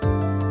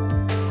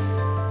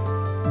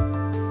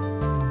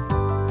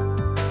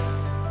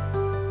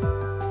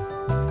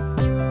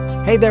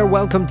Hey there,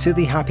 welcome to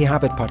the Happy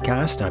Habit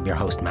Podcast. I'm your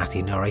host,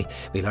 Matthew Norrie.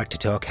 We like to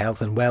talk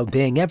health and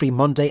well-being every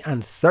Monday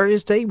and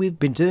Thursday. We've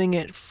been doing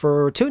it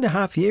for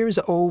 2.5 years,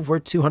 over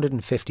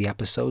 250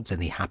 episodes in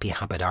the Happy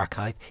Habit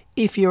archive.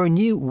 If you're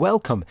new,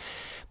 welcome.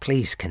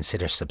 Please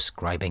consider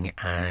subscribing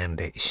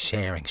and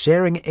sharing.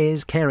 Sharing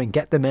is caring.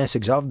 Get the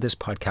message of this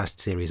podcast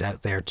series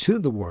out there to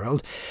the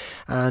world.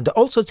 And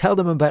also tell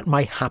them about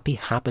my Happy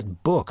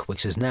Habit book,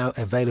 which is now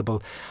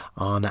available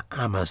on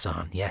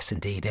Amazon. Yes,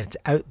 indeed. It's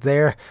out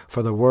there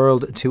for the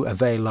world to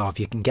avail of.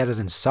 You can get it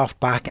in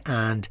softback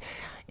and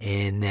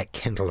in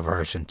Kindle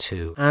version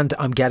too. And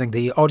I'm getting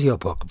the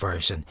audiobook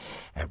version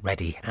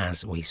ready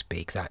as we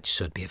speak. That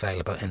should be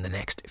available in the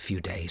next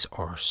few days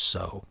or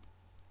so.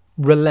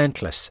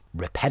 Relentless,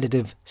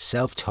 repetitive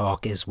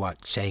self-talk is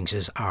what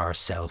changes our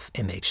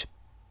self-image.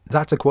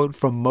 That's a quote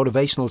from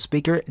motivational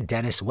speaker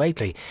Dennis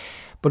Waitley.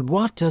 But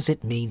what does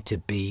it mean to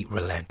be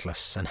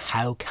relentless, and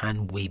how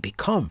can we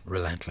become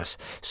relentless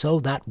so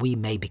that we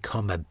may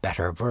become a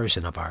better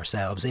version of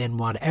ourselves in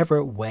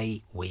whatever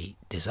way we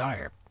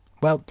desire?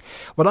 Well,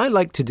 what I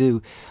like to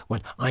do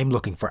when I'm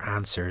looking for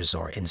answers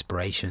or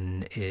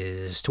inspiration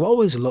is to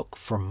always look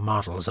for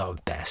models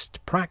of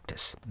best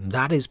practice.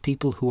 That is,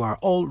 people who are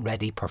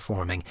already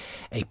performing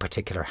a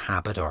particular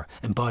habit or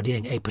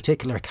embodying a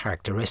particular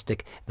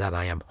characteristic that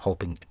I am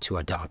hoping to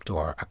adopt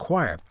or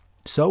acquire.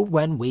 So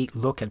when we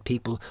look at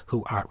people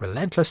who are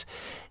relentless,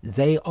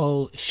 they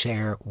all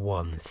share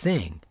one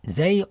thing.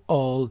 They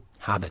all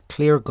have a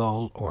clear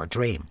goal or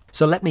dream.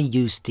 So let me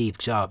use Steve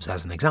Jobs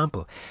as an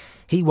example.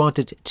 He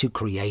wanted to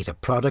create a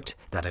product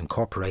that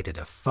incorporated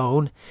a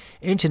phone,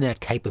 internet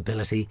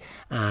capability,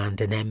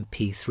 and an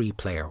MP3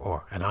 player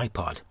or an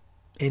iPod.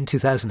 In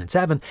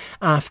 2007,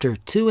 after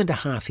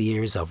 2.5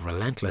 years of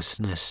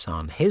relentlessness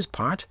on his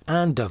part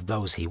and of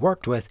those he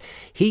worked with,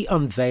 he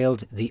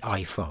unveiled the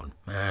iPhone,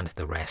 and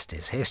the rest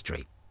is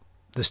history.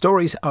 The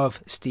stories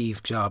of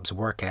Steve Jobs'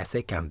 work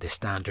ethic and the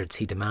standards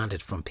he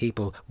demanded from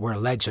people were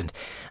legend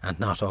and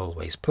not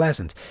always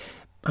pleasant.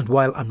 And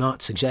while I'm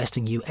not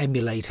suggesting you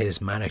emulate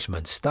his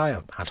management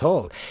style at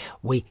all,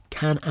 we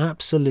can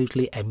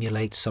absolutely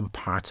emulate some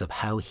parts of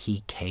how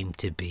he came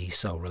to be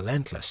so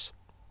relentless.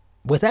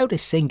 Without a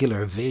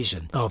singular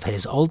vision of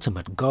his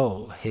ultimate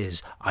goal,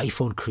 his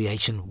iPhone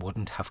creation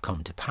wouldn't have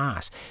come to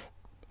pass.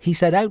 He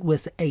set out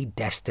with a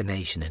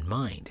destination in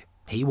mind.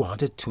 He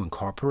wanted to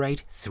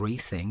incorporate 3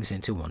 things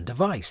into one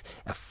device: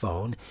 a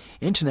phone,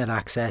 internet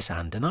access,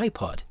 and an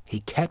iPod. He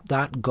kept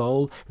that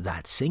goal,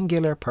 that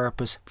singular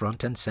purpose,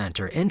 front and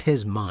centre in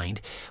his mind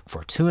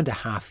for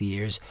 2.5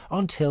 years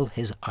until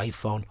his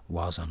iPhone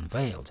was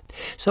unveiled.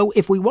 So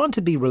if we want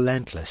to be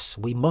relentless,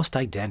 we must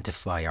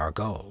identify our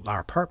goal,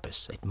 our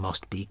purpose. It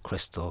must be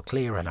crystal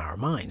clear in our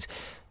minds.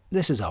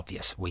 This is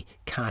obvious. We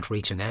can't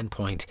reach an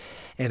endpoint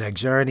in a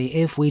journey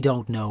if we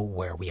don't know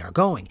where we are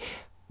going.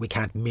 We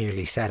can't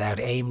merely set out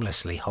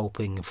aimlessly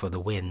hoping for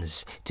the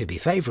winds to be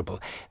favourable.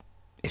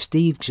 If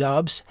Steve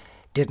Jobs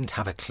didn't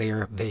have a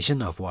clear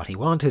vision of what he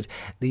wanted,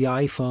 the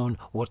iPhone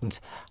wouldn't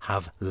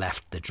have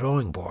left the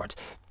drawing board.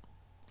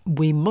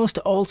 We must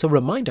also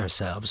remind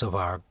ourselves of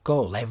our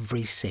goal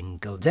every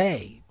single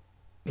day.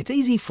 It's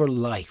easy for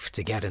life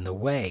to get in the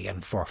way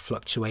and for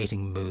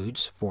fluctuating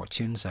moods,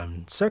 fortunes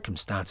and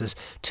circumstances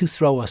to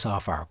throw us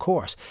off our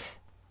course.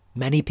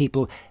 Many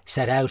people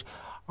set out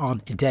on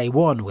day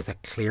one with a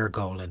clear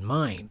goal in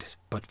mind,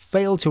 but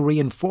fail to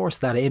reinforce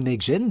that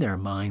image in their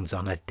minds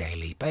on a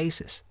daily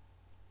basis.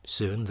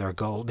 Soon their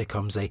goal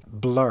becomes a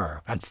blur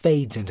and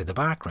fades into the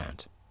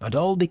background, and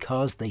all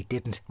because they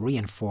didn't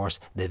reinforce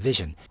the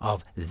vision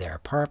of their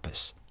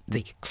purpose,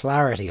 the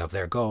clarity of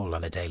their goal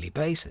on a daily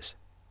basis.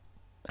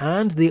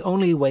 And the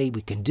only way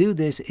we can do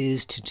this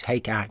is to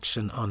take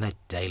action on a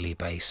daily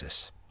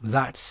basis.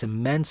 That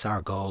cements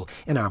our goal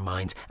in our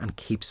minds and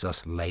keeps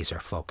us laser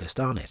focused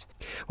on it.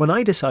 When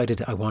I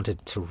decided I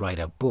wanted to write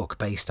a book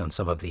based on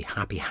some of the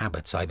happy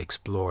habits I've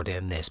explored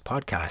in this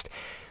podcast,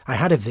 I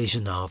had a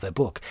vision of a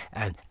book,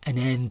 an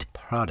end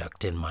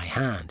product in my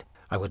hand.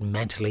 I would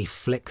mentally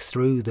flick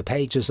through the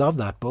pages of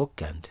that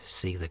book and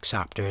see the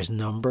chapters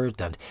numbered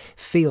and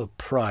feel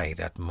pride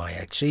at my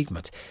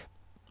achievement.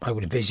 I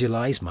would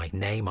visualize my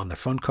name on the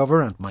front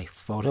cover and my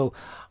photo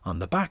on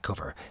the back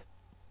cover.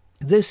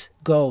 This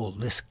goal,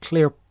 this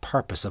clear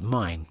purpose of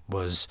mine,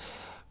 was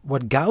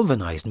what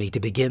galvanized me to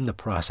begin the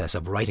process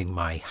of writing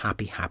my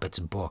Happy Habits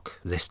book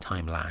this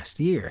time last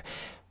year.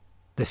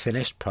 The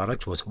finished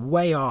product was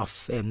way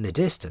off in the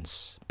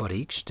distance, but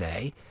each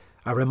day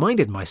I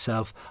reminded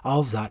myself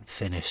of that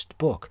finished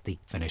book, the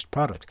finished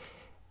product,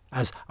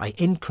 as I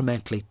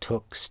incrementally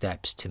took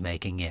steps to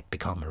making it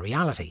become a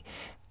reality.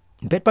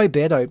 Bit by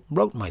bit, I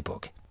wrote my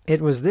book.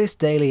 It was this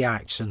daily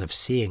action of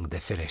seeing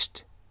the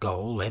finished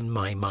goal in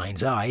my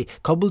mind's eye,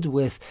 coupled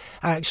with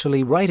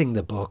actually writing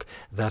the book,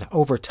 that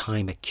over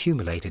time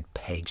accumulated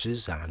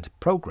pages and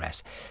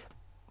progress.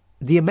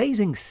 The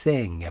amazing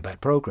thing about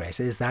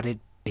progress is that it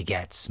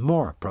begets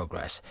more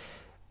progress.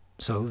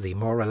 So the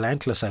more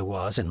relentless I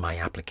was in my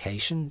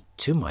application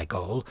to my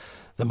goal,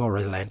 the more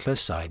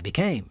relentless I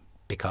became,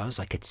 because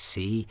I could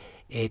see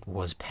it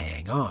was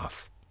paying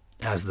off.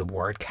 as the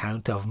word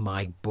count of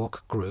my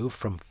book grew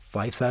from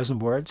 5,000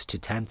 words to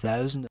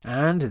 10,000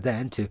 and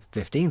then to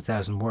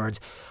 15,000 words,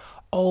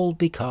 all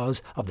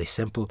because of the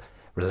simple,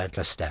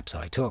 relentless steps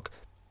I took.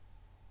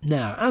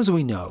 Now, as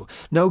we know,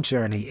 no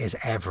journey is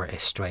ever a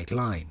straight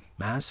line,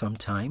 as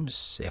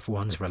sometimes, if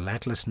one's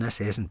relentlessness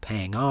isn't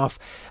paying off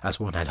as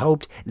one had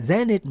hoped,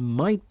 then it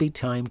might be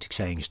time to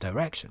change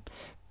direction.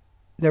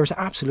 There is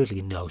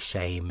absolutely no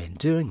shame in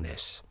doing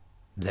this.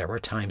 There were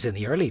times in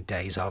the early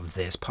days of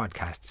this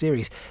podcast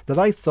series that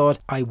I thought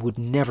I would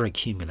never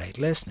accumulate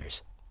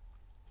listeners.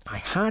 I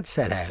had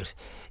set out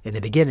in the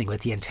beginning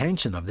with the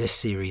intention of this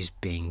series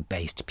being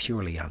based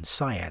purely on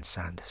science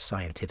and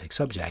scientific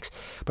subjects,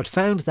 but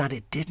found that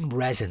it didn't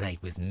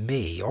resonate with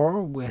me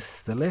or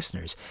with the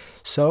listeners,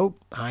 so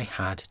I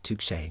had to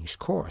change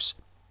course.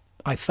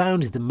 I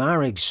found the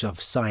marriage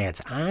of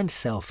science and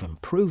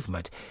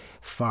self-improvement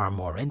far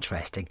more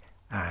interesting,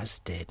 as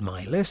did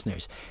my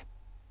listeners.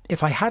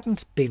 If I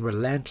hadn't been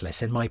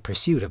relentless in my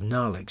pursuit of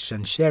knowledge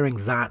and sharing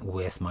that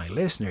with my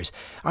listeners,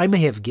 I may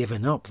have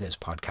given up this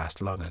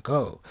podcast long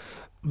ago.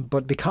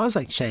 But because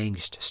I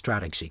changed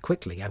strategy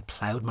quickly and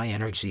ploughed my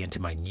energy into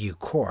my new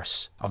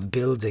course of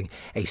building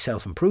a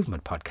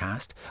self-improvement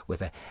podcast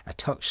with a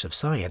touch of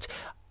science,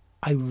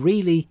 I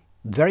really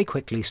very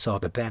quickly saw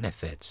the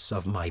benefits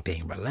of my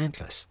being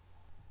relentless.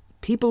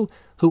 People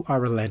who are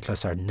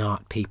relentless are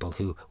not people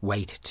who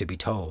wait to be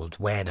told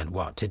when and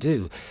what to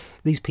do.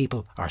 These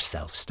people are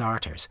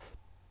self-starters.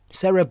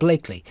 Sara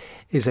Blakely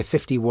is a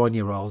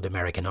 51-year-old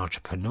American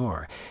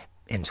entrepreneur.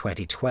 In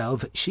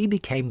 2012, she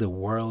became the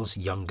world's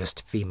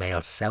youngest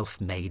female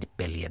self-made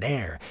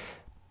billionaire.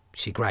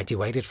 She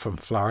graduated from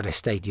Florida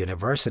State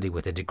University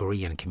with a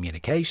degree in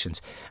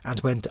communications and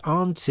went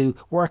on to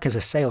work as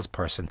a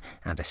salesperson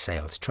and a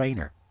sales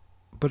trainer.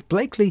 But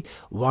Blakely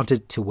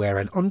wanted to wear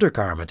an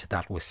undergarment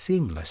that was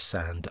seamless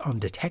and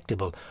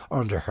undetectable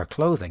under her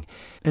clothing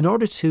in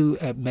order to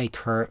make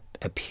her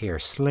appear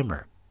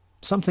slimmer.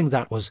 Something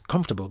that was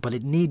comfortable, but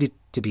it needed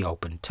to be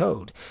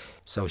open-toed.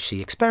 So she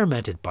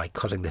experimented by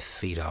cutting the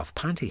feet off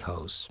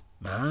pantyhose.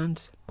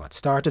 And what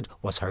started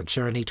was her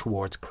journey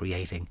towards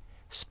creating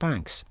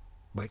Spanx,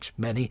 which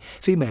many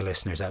female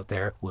listeners out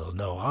there will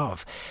know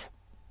of.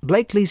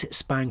 Blakely's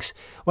Spanx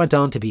went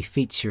on to be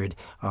featured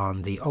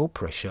on The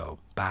Oprah Show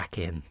back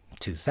in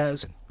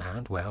 2000,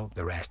 and well,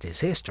 the rest is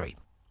history.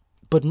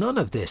 But none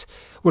of this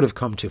would have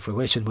come to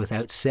fruition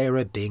without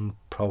Sara being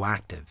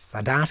proactive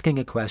and asking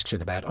a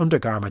question about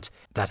undergarments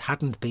that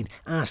hadn't been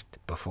asked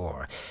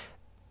before.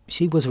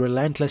 She was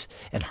relentless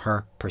in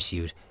her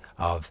pursuit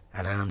of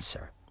an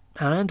answer.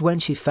 And when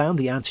she found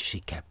the answer, she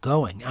kept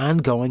going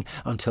and going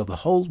until the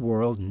whole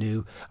world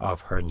knew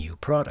of her new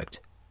product.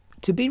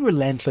 To be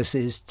relentless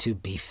is to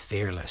be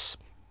fearless.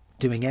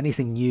 Doing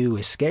anything new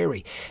is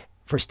scary.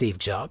 For Steve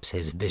Jobs,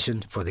 his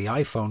vision for the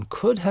iPhone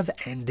could have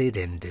ended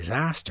in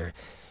disaster.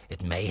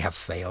 It may have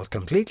failed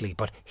completely,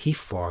 but he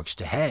forged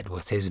ahead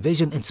with his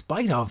vision in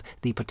spite of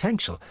the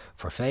potential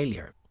for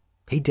failure.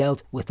 He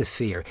dealt with the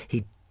fear.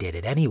 He did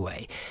it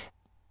anyway.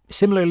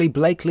 Similarly,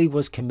 Blakely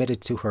was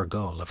committed to her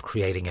goal of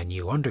creating a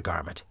new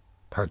undergarment.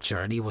 Her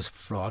journey was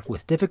fraught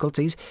with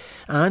difficulties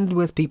and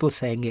with people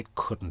saying it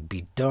couldn't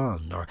be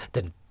done or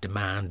the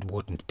demand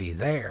wouldn't be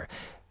there.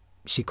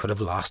 She could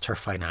have lost her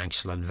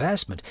financial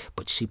investment,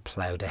 but she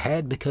ploughed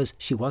ahead because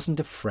she wasn't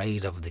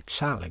afraid of the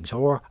challenge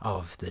or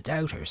of the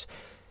doubters.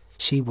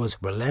 She was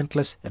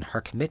relentless in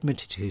her commitment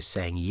to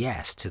saying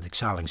yes to the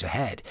challenge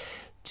ahead,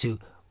 to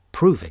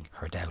proving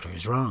her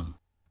doubters wrong.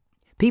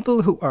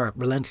 People who are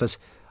relentless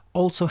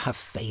also have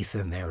faith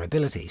in their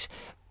abilities.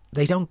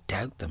 They don't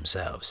doubt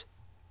themselves.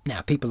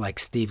 Now, people like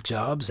Steve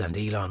Jobs and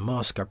Elon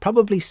Musk are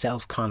probably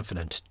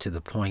self-confident to the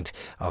point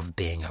of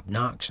being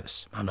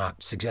obnoxious. I'm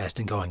not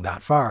suggesting going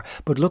that far,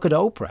 but look at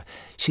Oprah.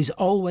 She's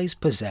always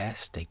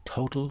possessed a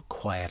total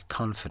quiet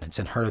confidence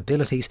in her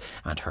abilities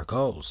and her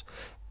goals.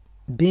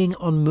 Being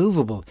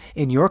unmovable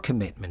in your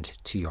commitment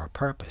to your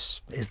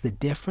purpose is the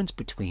difference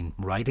between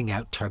riding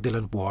out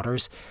turbulent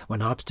waters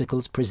when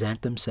obstacles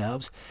present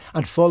themselves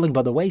and falling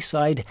by the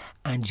wayside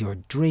and your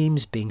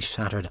dreams being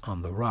shattered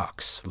on the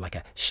rocks like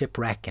a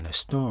shipwreck in a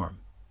storm.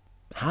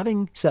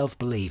 Having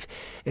self-belief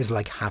is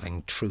like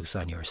having truth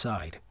on your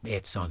side.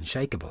 It's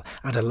unshakable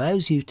and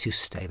allows you to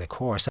stay the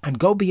course and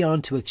go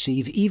beyond to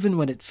achieve even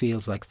when it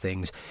feels like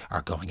things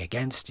are going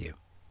against you.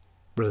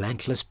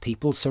 Relentless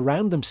people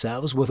surround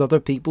themselves with other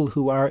people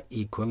who are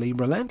equally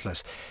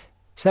relentless.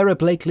 Sara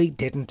Blakely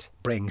didn't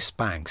bring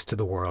Spanx to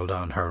the world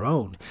on her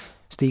own.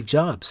 Steve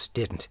Jobs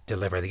didn't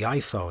deliver the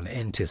iPhone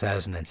in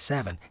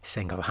 2007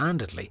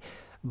 single-handedly.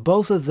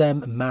 Both of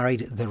them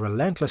married the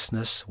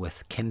relentlessness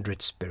with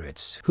kindred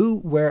spirits who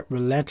were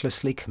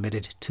relentlessly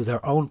committed to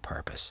their own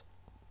purpose.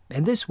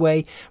 In this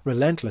way,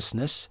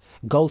 relentlessness,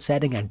 goal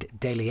setting and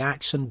daily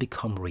action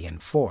become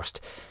reinforced.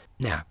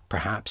 Now,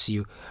 perhaps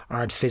you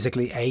aren't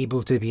physically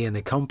able to be in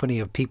the company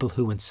of people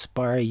who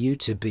inspire you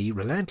to be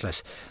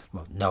relentless.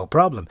 Well, no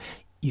problem.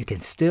 You can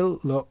still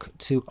look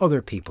to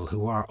other people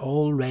who are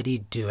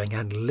already doing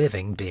and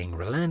living being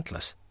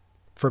relentless.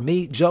 For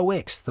me, Joe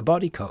Wicks, the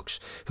body coach,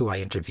 who I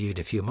interviewed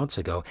a few months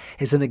ago,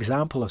 is an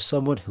example of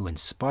someone who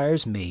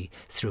inspires me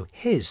through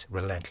his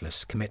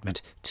relentless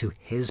commitment to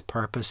his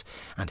purpose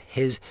and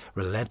his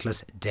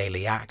relentless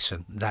daily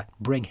action that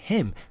bring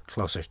him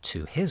closer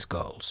to his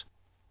goals.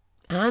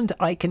 And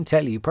I can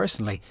tell you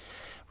personally,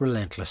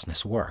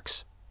 relentlessness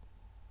works.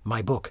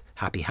 My book,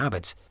 Happy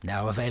Habits,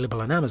 now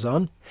available on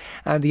Amazon,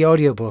 and the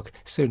audiobook,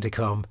 soon to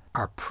come,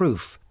 are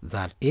proof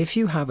that if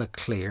you have a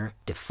clear,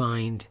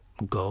 defined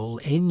goal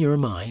in your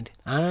mind,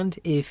 and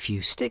if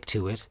you stick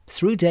to it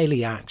through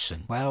daily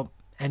action, well,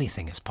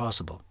 anything is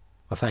possible.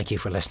 Well, thank you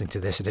for listening to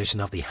this edition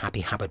of the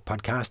Happy Habit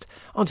Podcast.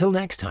 Until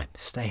next time,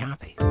 stay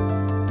happy.